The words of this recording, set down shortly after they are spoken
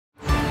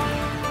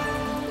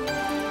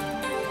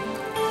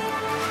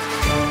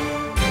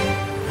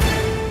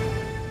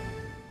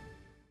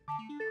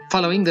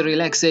Following the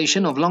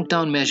relaxation of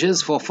lockdown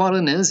measures for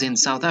foreigners in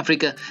South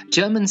Africa,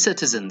 German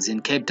citizens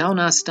in Cape Town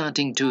are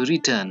starting to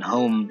return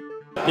home.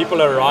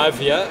 People arrive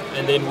here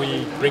and then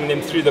we bring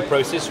them through the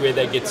process where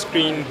they get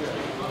screened,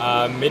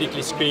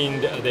 medically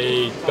screened,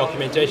 their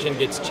documentation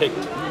gets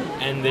checked,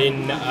 and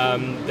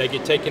then they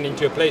get taken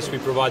into a place. We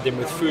provide them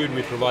with food,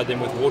 we provide them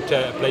with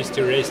water, a place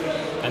to rest,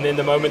 and then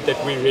the moment that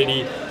we're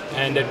ready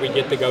and that we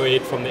get the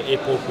go-ahead from the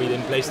airport, we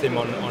then place them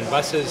on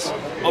buses,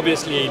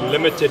 obviously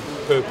limited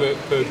per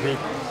group,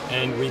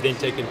 and we then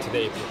take them to the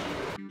airport.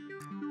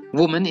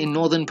 Women in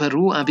northern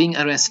Peru are being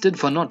arrested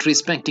for not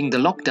respecting the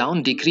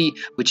lockdown decree,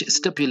 which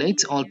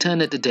stipulates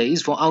alternate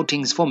days for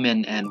outings for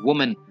men and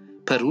women.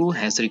 Peru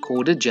has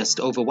recorded just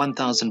over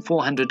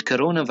 1,400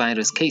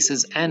 coronavirus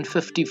cases and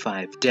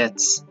 55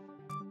 deaths.